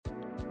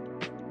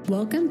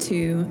Welcome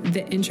to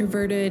the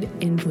Introverted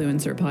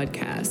Influencer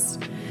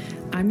Podcast.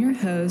 I'm your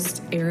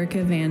host,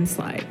 Erica Van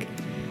Slyke.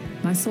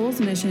 My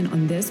soul's mission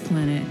on this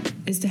planet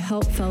is to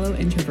help fellow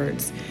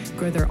introverts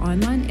grow their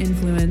online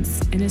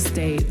influence in a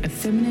state of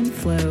feminine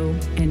flow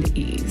and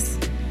ease.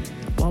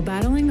 While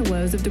battling the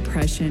woes of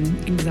depression,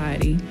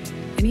 anxiety,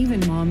 and even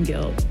mom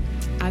guilt,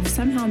 I've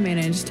somehow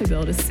managed to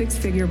build a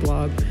six-figure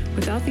blog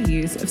without the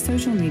use of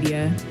social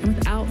media and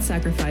without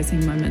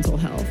sacrificing my mental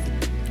health.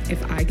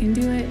 If I can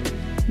do it,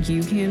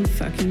 you can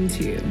fucking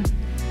too.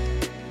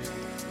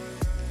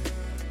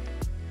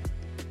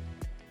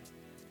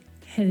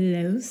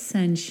 Hello,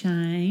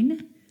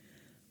 sunshine.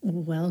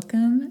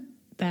 Welcome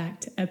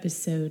back to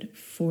episode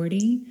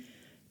 40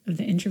 of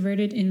the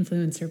Introverted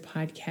Influencer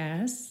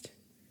Podcast.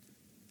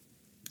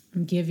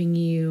 I'm giving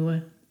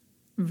you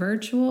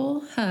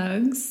virtual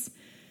hugs.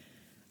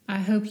 I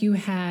hope you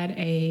had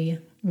a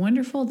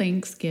wonderful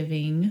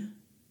Thanksgiving.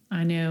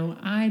 I know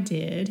I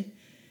did.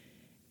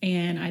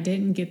 And I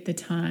didn't get the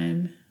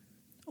time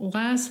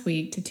last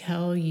week to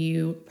tell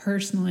you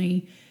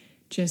personally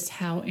just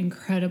how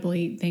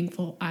incredibly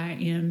thankful I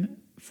am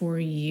for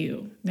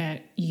you,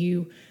 that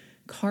you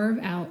carve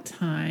out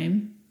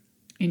time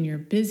in your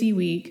busy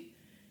week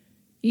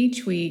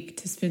each week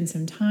to spend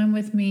some time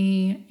with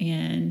me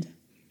and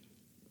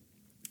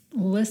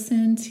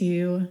listen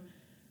to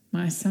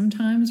my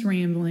sometimes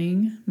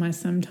rambling, my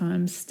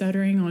sometimes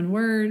stuttering on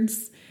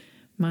words,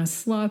 my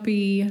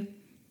sloppy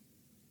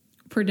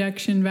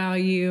production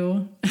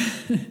value,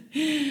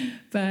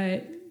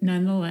 but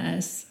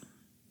nonetheless,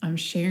 I'm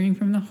sharing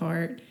from the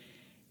heart.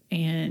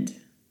 And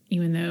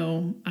even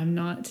though I'm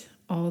not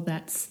all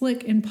that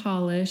slick and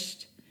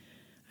polished,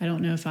 I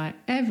don't know if I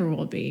ever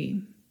will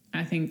be.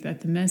 I think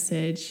that the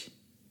message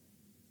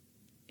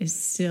is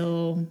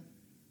still,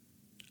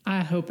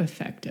 I hope,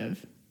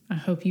 effective. I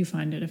hope you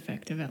find it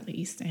effective at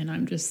least. And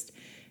I'm just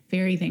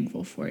very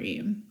thankful for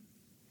you.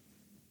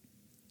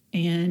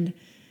 And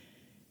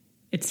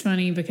it's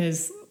funny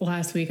because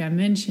last week I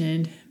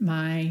mentioned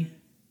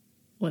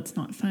it's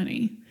not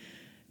funny,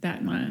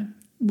 that my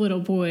little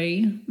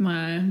boy,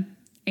 my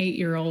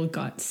 8-year-old,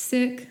 got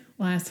sick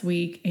last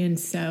week. And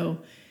so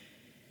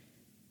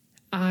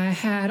I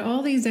had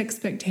all these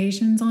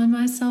expectations on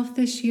myself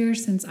this year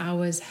since I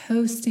was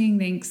hosting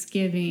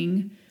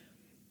Thanksgiving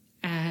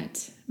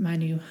at my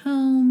new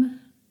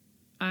home.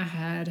 I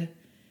had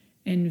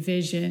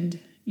envisioned,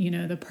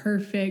 the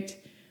perfect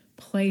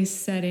place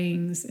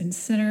settings and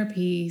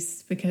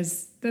centerpiece,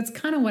 because that's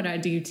kind of what I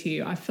do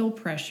too. I feel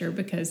pressure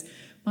because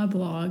my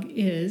blog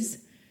is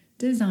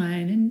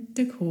design and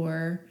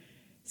decor.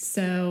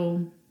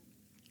 So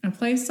I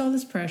placed all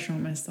this pressure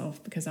on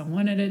myself because I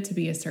wanted it to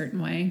be a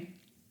certain way.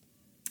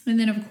 And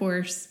then, of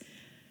course,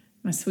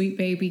 my sweet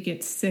baby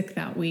gets sick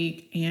that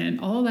week,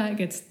 and all that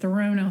gets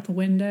thrown out the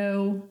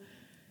window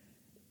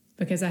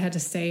because I had to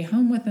stay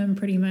home with him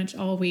pretty much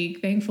all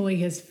week. Thankfully,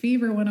 his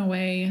fever went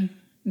away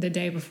the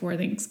day before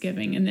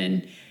Thanksgiving. And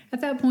then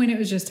at that point, it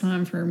was just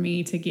time for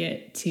me to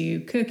get to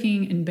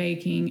cooking and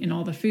baking and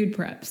all the food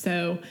prep.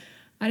 So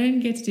I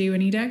didn't get to do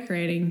any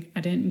decorating.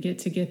 I didn't get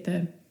to get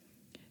the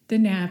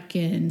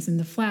napkins and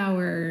the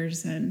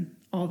flowers and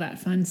all that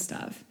fun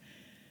stuff.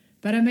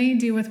 But I made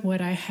do with what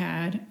I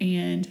had.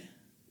 And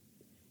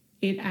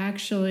it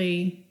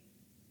actually,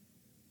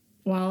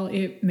 while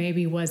it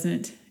maybe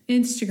wasn't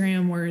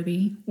Instagram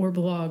worthy or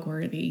blog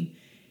worthy,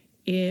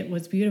 it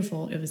was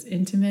beautiful. It was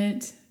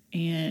intimate.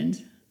 And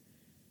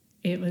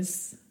it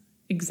was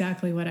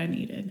exactly what I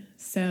needed.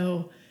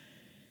 So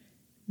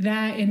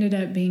that ended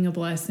up being a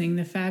blessing.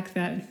 The fact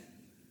that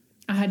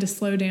I had to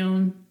slow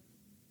down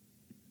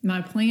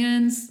my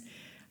plans,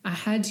 I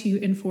had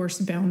to enforce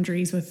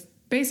boundaries with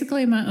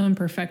basically my own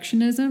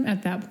perfectionism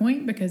at that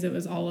point, because it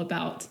was all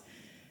about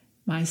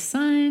my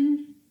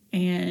son,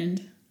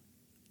 and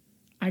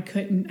I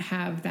couldn't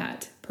have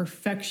that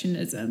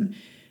perfectionism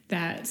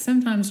that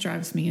sometimes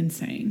drives me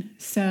insane.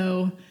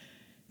 So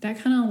that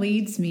kind of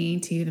leads me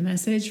to the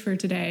message for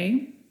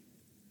today.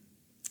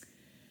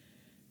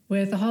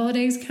 With the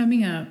holidays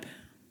coming up,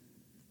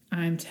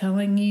 I'm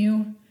telling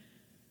you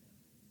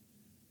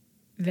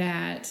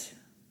that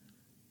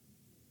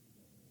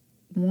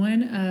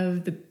one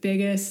of the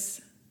biggest,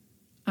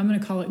 I'm going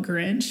to call it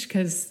Grinch,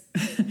 because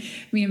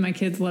me and my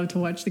kids love to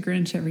watch the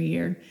Grinch every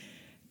year.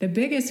 The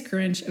biggest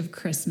Grinch of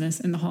Christmas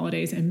and the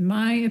holidays, in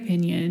my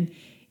opinion,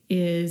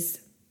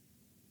 is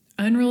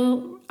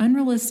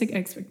unrealistic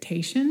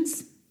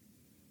expectations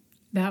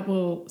that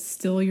will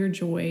steal your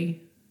joy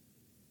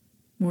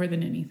more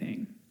than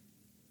anything.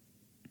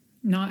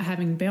 Not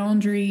having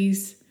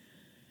boundaries,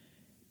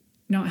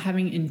 not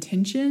having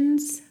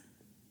intentions,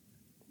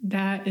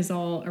 that is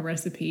all a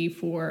recipe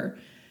for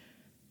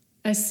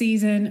a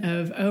season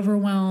of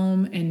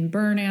overwhelm and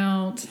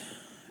burnout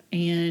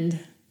and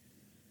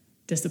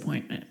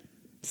disappointment.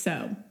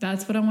 So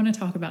that's what I want to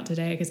talk about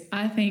today, because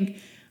I think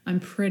I'm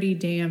pretty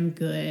damn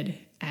good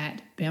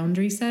at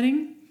boundary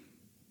setting.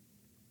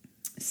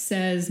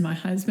 Says my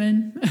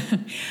husband.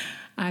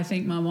 I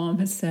think my mom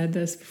has said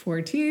this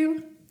before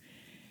too.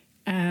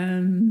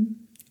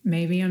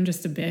 Maybe I'm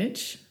just a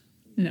bitch.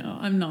 No,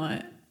 I'm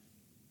not.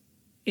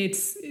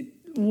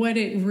 What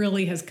it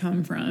really has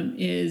come from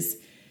is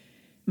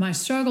my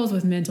struggles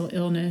with mental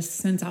illness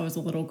since I was a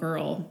little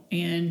girl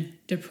and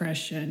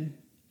depression.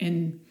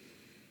 And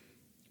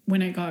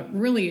when it got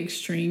really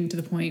extreme to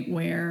the point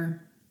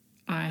where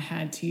I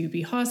had to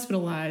be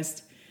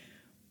hospitalized,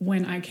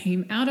 when I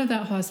came out of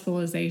that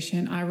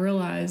hospitalization, I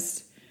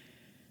realized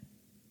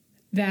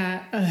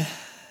that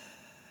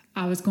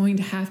I was going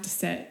to have to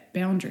set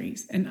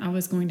boundaries, and I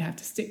was going to have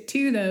to stick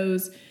to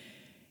those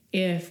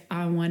if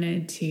I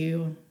wanted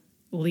to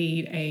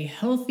lead a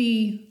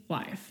healthy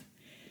life.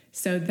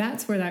 So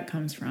that's where that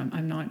comes from.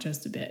 I'm not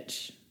just a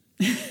bitch.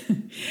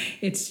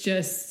 It's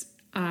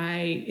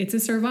a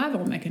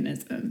survival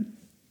mechanism.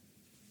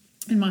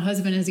 And my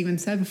husband has even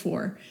said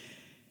before,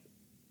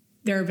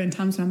 there have been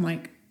times when I'm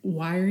like,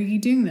 why are you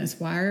doing this?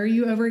 Why are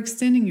you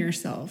overextending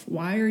yourself?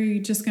 Why are you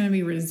just going to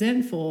be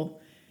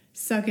resentful?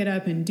 Suck it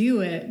up and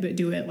do it, but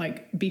do it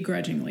like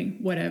begrudgingly,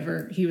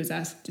 whatever he was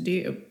asked to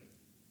do.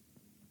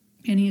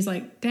 And he's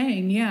like,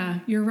 dang, yeah,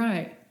 you're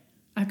right.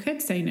 I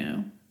could say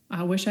no.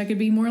 I wish I could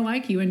be more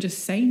like you and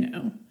just say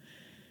no.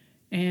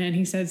 And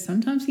he said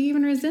sometimes he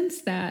even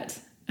resents that.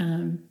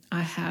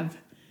 I have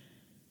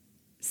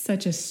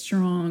such a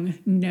strong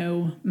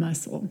no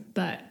muscle,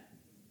 but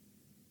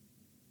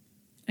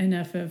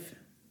enough of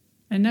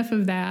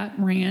that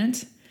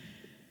rant.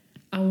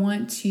 I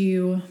want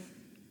to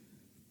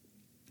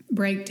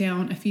break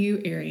down a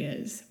few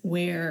areas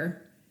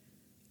where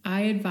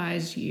I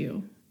advise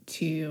you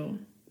to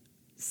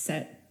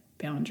set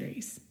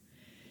boundaries.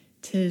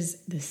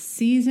 'Tis the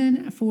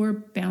season for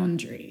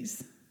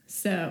boundaries.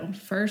 So,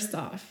 first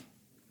off,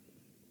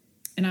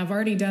 and I've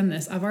already done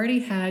this, I've already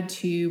had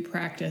to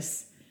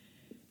practice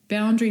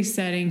boundary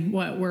setting.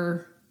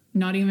 We're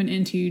not even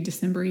into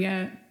December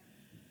yet.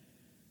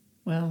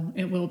 Well,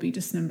 it will be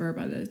December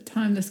by the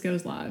time this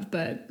goes live,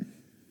 but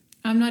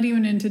I'm not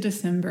even into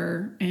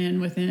December, and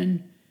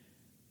within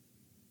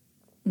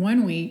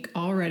 1 week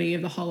already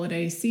of the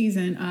holiday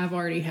season, I've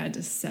already had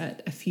to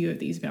set a few of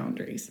these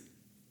boundaries.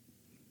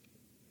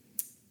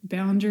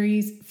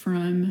 Boundaries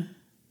from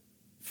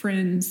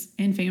friends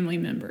and family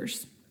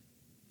members.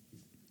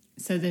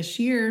 So this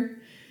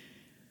year,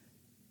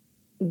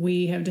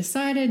 we have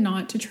decided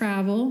not to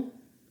travel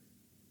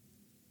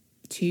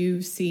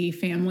to see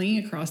family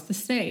across the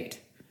state.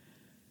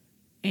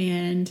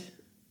 And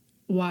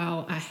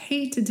while I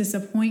hate to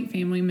disappoint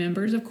family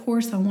members, of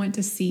course I want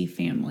to see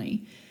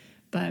family.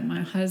 But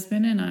my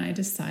husband and I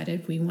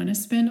decided we want to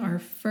spend our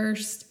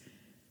first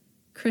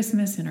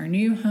Christmas in our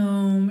new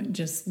home,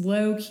 just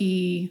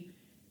low-key,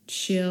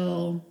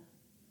 chill,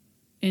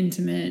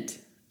 intimate,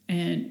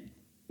 and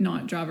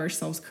not drive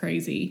ourselves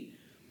crazy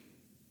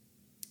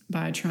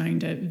by trying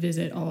to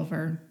visit all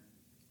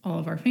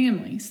of our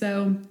family.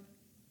 So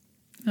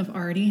I've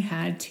already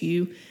had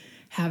to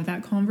have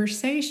that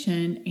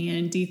conversation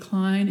and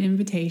decline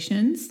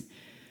invitations.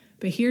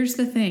 But here's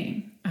the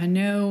thing. I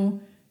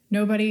know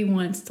nobody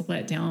wants to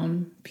let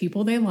down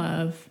people they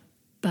love,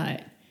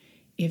 but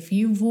if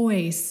you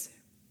voice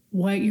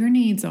what your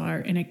needs are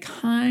in a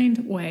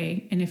kind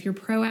way, and if you're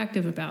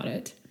proactive about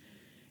it,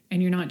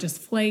 and you're not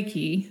just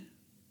flaky,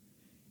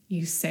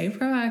 you say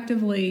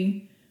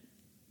proactively,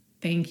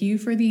 thank you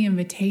for the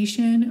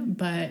invitation,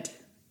 but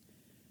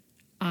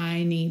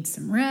I need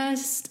some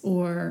rest,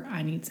 or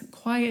I need some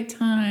quiet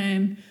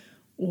time,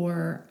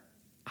 or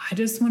I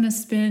just want to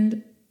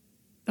spend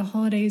the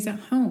holidays at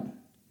home.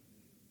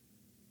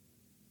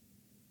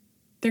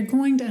 They're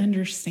going to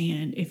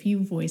understand if you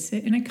voice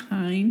it in a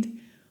kind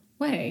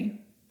way.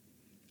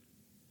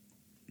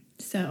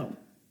 So,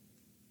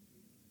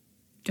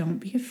 don't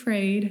be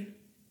afraid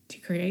to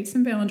create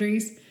some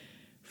boundaries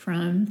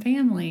from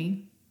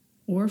family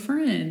or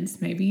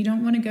friends. Maybe you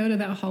don't want to go to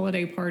that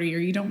holiday party, or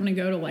you don't want to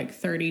go to like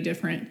 30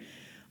 different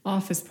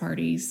office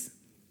parties,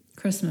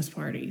 Christmas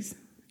parties,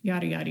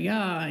 yada, yada,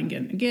 yada, and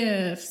getting the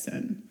gifts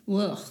and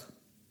ugh.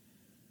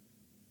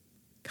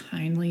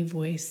 Kindly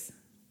voice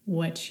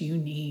what you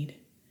need.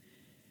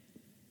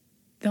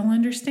 They'll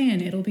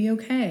understand. It'll be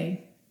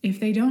okay.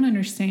 If they don't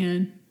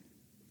understand,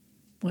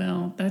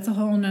 well, that's a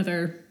whole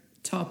nother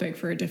topic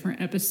for a different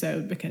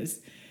episode,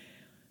 because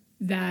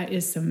that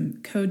is some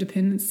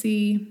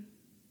codependency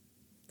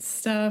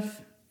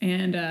stuff,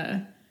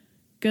 and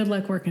good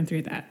luck working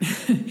through that.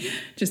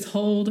 Just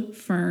hold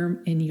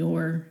firm in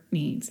your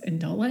needs, and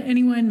don't let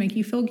anyone make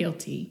you feel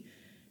guilty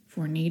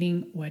for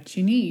needing what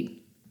you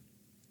need.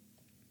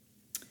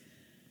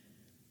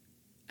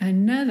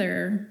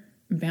 Another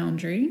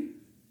boundary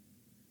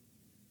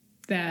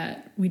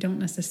that we don't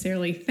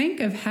necessarily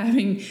think of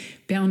having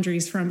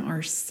boundaries from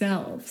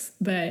ourselves,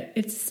 but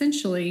it's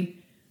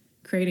essentially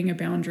creating a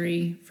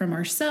boundary from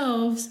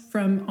ourselves,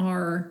 from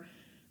our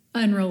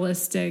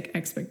unrealistic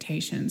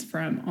expectations,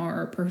 from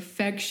our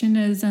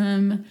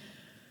perfectionism,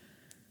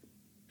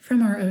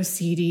 from our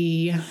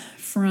OCD,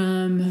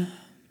 from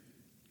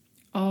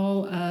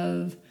all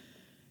of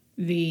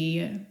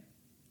the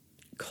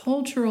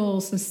cultural,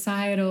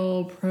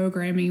 societal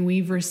programming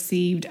we've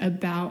received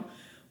about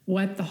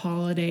what the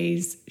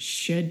holidays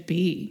should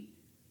be.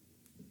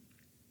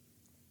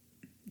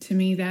 To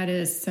me, that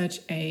is such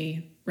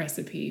a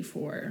recipe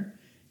for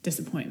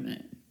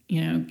disappointment.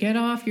 Get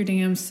off your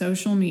damn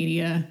social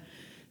media.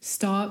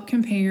 Stop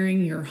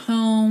comparing your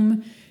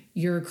home,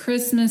 your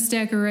Christmas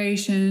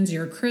decorations,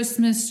 your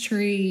Christmas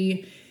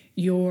tree,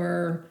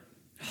 your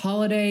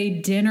holiday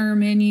dinner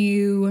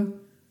menu,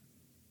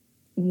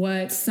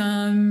 what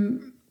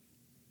some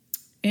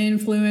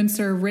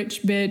influencer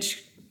rich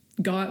bitch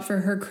got for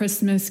her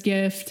Christmas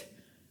gift.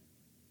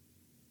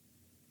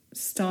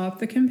 Stop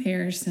the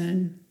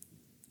comparison.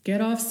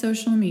 Get off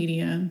social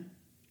media.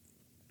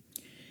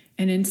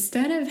 And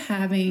instead of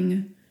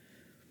having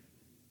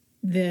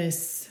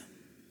this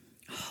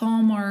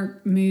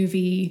Hallmark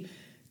movie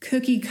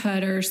cookie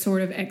cutter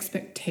sort of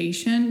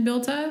expectation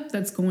built up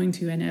that's going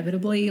to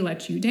inevitably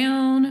let you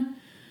down,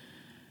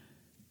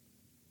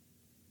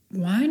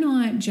 why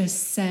not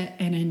just set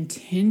an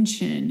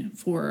intention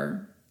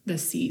for the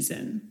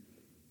season?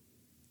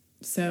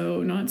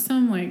 So not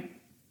some like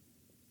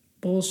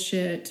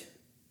bullshit,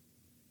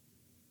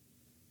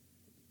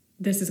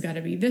 this has got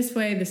to be this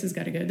way, this has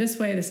got to go this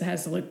way, this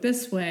has to look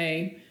this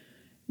way.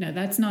 No,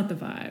 that's not the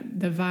vibe.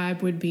 The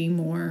vibe would be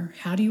more,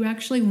 how do you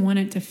actually want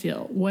it to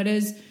feel? What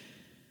is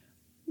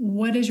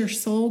your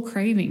soul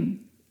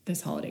craving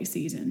this holiday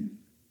season?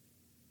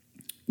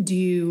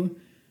 Do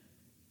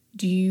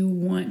you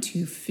want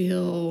to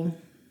feel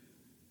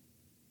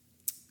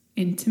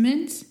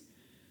intimate,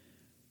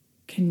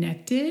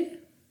 connected,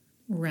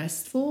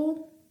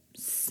 restful,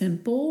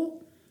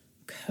 simple,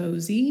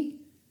 cozy,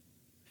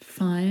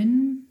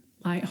 fun,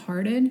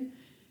 lighthearted?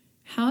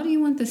 How do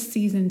you want the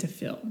season to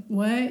feel?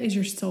 What is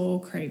your soul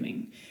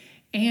craving?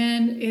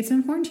 And it's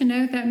important to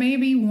note that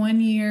maybe one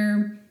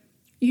year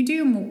you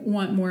do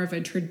want more of a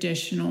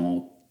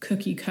traditional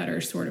cookie cutter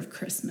sort of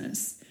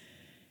Christmas.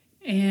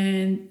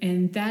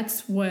 And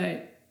that's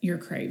what you're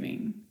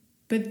craving.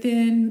 But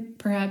then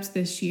perhaps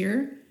this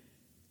year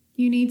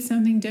you need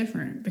something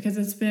different because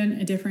it's been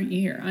a different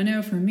year. I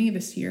know for me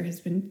this year has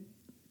been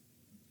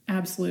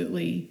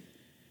absolutely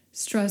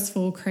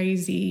stressful,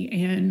 crazy,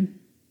 and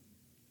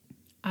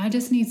I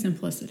just need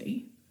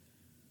simplicity.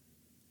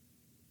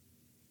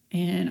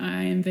 And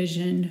I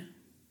envisioned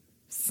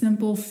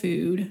simple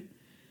food,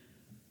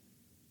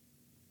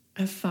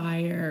 a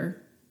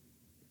fire,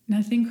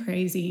 nothing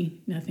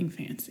crazy, nothing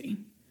fancy.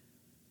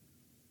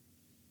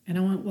 And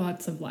I want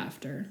lots of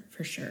laughter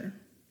for sure.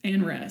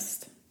 And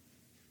rest.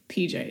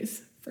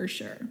 PJs for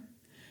sure.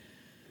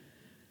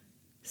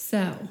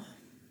 So,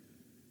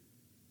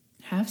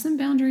 have some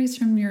boundaries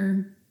from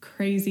your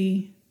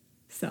crazy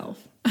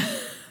self.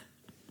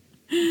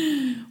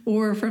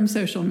 Or from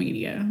social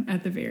media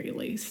at the very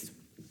least.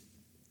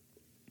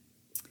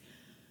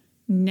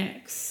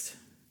 Next,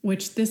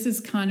 which this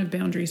is kind of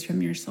boundaries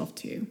from yourself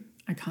too.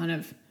 I kind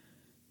of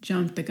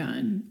jumped the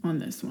gun on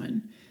this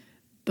one.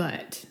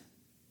 But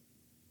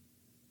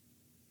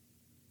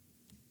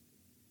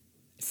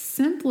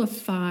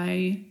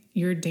simplify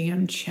your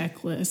damn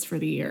checklist for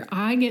the year.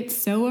 I get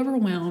so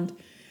overwhelmed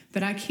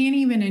that I can't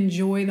even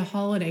enjoy the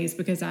holidays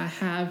because I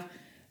have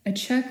a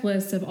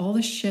checklist of all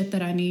the shit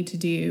that I need to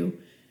do,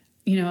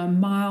 a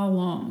mile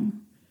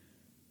long.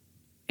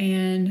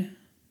 And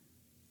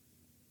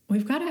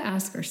we've got to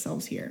ask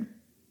ourselves here,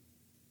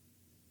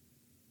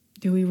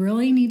 do we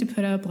really need to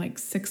put up like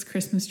 6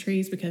 Christmas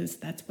trees because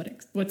that's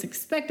what's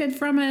expected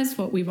from us,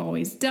 what we've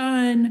always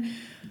done?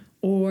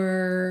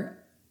 Or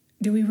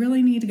do we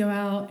really need to go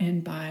out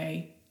and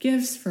buy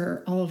gifts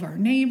for all of our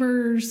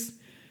neighbors,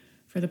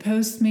 for the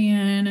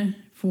postman,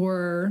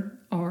 for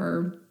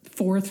our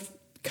 4th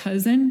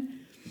cousin?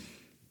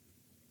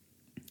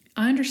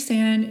 I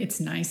understand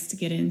it's nice to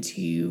get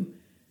into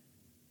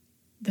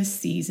the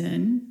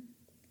season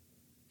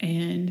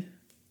and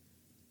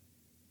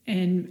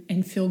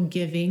feel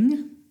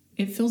giving.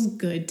 It feels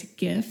good to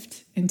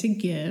gift and to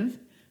give,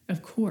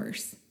 of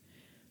course.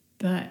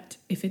 But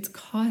if it's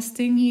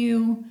costing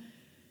you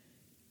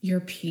your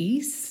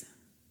peace,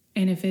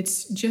 and if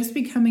it's just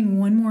becoming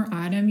one more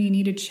item you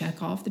need to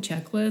check off the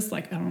checklist,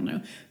 like, I don't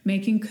know,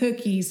 making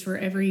cookies for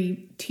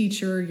every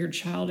teacher your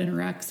child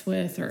interacts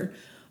with, or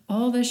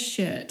all this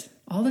shit,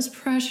 all this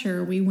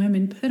pressure we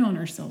women put on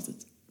ourselves,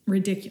 it's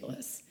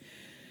ridiculous.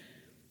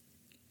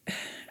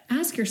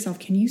 Ask yourself,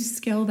 can you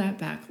scale that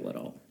back a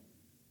little?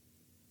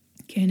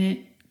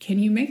 Can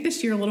you make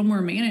this year a little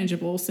more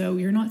manageable so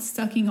you're not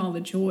sucking all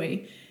the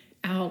joy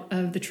out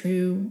of the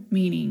true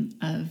meaning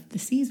of the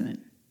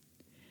season?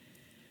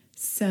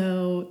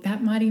 So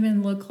that might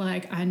even look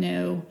like, I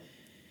know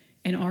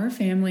in our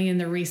family in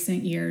the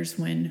recent years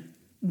when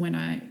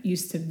I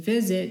used to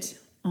visit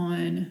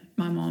on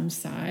my mom's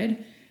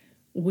side,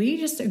 we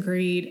just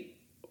agreed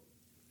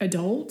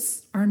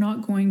adults are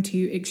not going to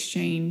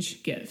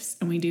exchange gifts.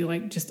 And we do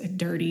like just a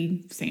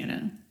dirty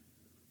Santa.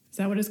 Is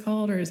that what it's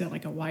called? Or is it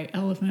like a white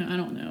elephant? I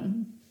don't know.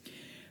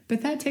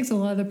 But that takes a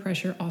lot of the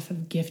pressure off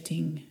of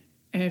gifting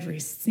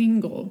every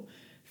single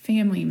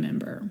family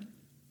member.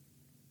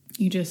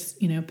 You just,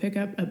 pick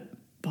up a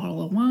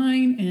bottle of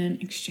wine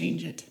and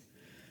exchange it.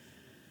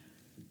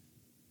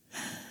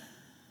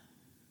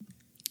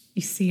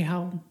 You see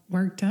how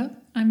worked up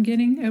I'm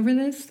getting over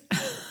this?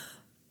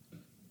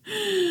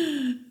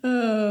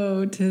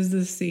 Oh, 'tis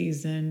the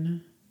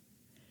season.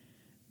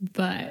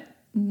 But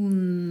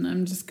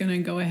I'm just going to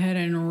go ahead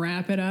and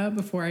wrap it up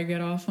before I get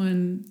off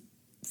on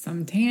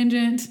some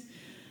tangent.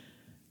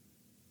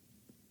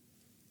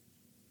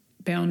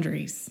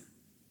 Boundaries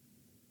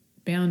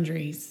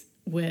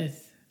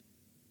with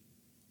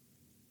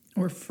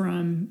or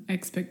from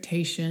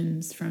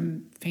expectations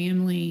from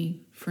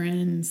family,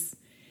 friends.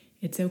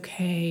 It's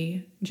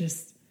okay.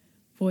 Just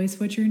voice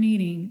what you're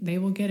needing. They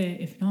will get it.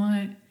 If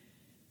not,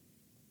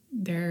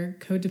 they're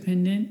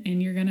codependent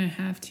and you're going to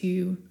have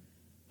to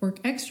work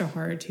extra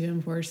hard to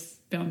enforce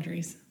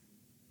boundaries.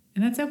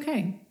 And that's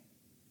okay.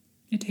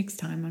 It takes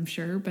time, I'm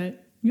sure,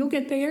 but you'll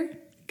get there.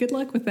 Good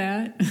luck with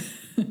that.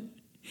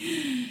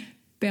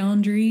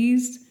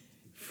 Boundaries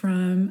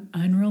from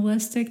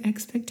unrealistic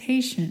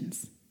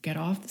expectations. Get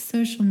off the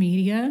social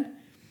media.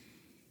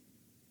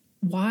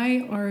 Why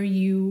do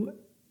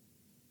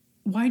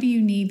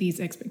you need these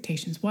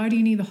expectations? Why do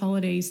you need the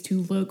holidays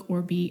to look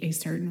or be a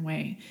certain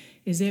way?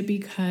 Is it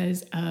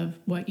because of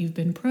what you've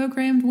been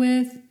programmed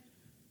with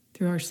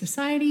through our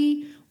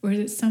society, or is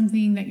it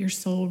something that your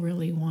soul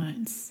really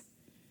wants?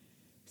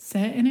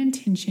 Set an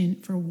intention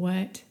for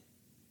what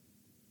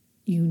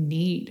you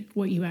need,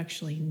 what you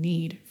actually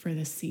need for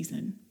this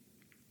season.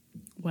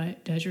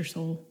 What does your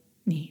soul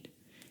need?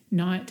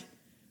 Not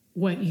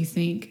what you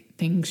think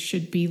things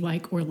should be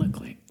like or look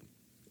like.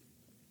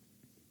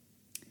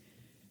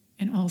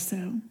 And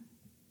also,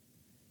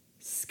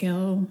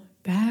 scale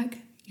back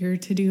your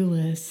to-do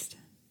list.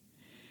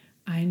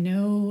 I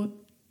know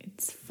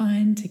it's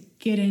fun to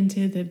get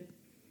into the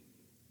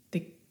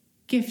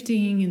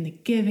gifting and the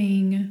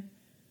giving,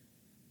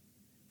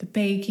 the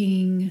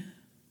baking,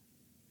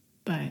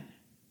 but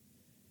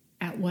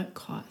at what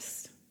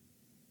cost?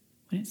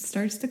 When it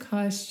starts to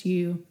cost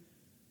you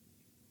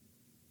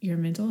your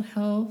mental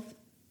health,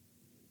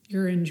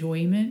 your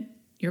enjoyment,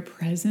 your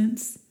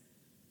presence,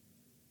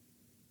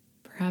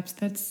 perhaps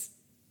that's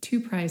too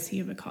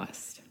pricey of a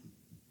cost.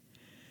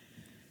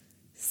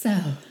 So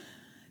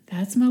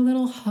that's my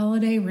little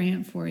holiday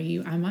rant for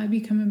you. I might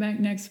be coming back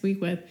next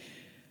week with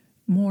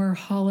more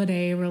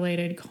holiday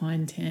related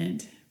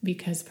content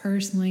because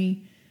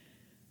personally,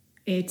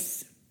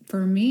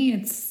 for me,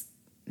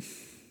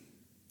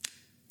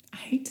 I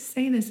hate to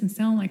say this and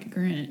sound like a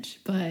Grinch,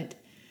 but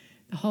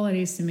the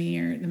holidays to me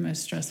are the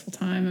most stressful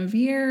time of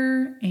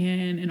year.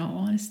 And in all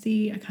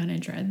honesty, I kind of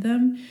dread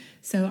them.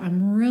 So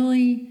I'm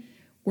really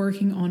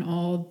working on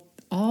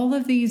all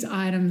of these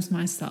items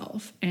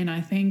myself. And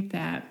I think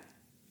that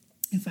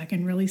if I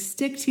can really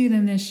stick to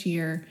them this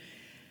year,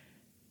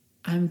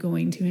 I'm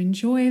going to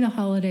enjoy the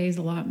holidays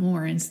a lot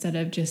more instead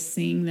of just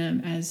seeing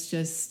them as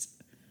just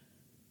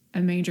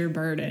a major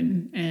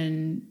burden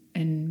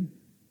and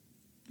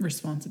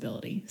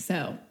responsibility.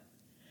 So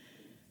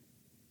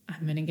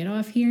I'm going to get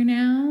off here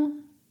now,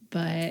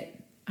 but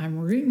I'm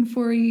rooting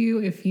for you.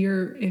 If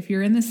you're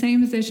in the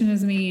same position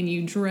as me and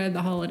you dread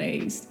the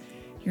holidays,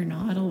 you're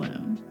not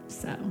alone.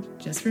 So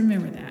just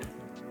remember that.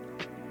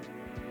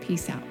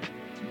 Peace out.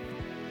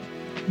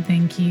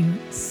 Thank you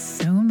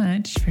so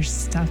much for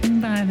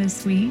stopping by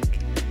this week.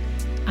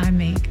 I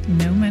make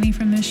no money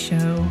from this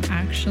show.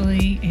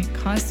 Actually, it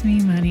costs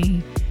me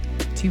money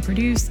to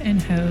produce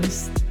and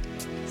host.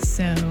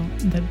 So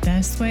the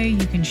best way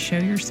you can show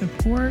your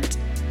support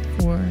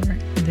for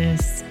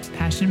this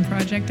passion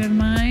project of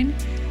mine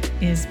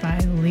is by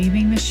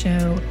leaving the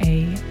show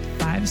a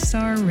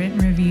 5-star written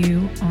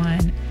review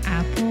on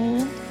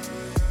Apple.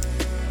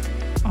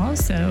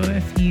 Also,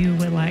 if you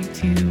would like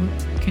to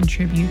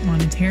contribute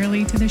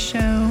monetarily to the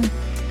show,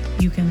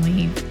 you can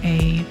leave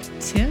a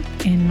tip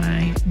in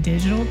my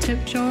digital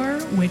tip jar,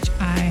 which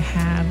I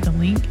have the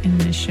link in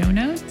the show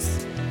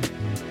notes.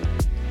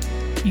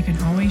 You can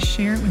always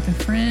share it with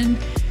a friend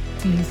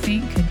who you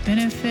think could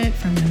benefit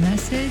from the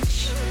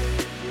message,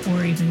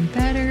 or even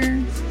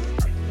better,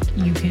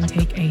 you can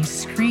take a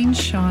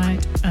screenshot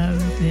of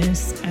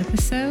this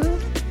episode,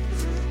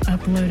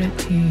 upload it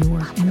to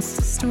your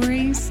Insta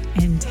stories,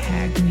 and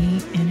tag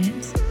me in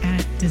it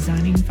at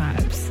Designing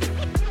Vibes.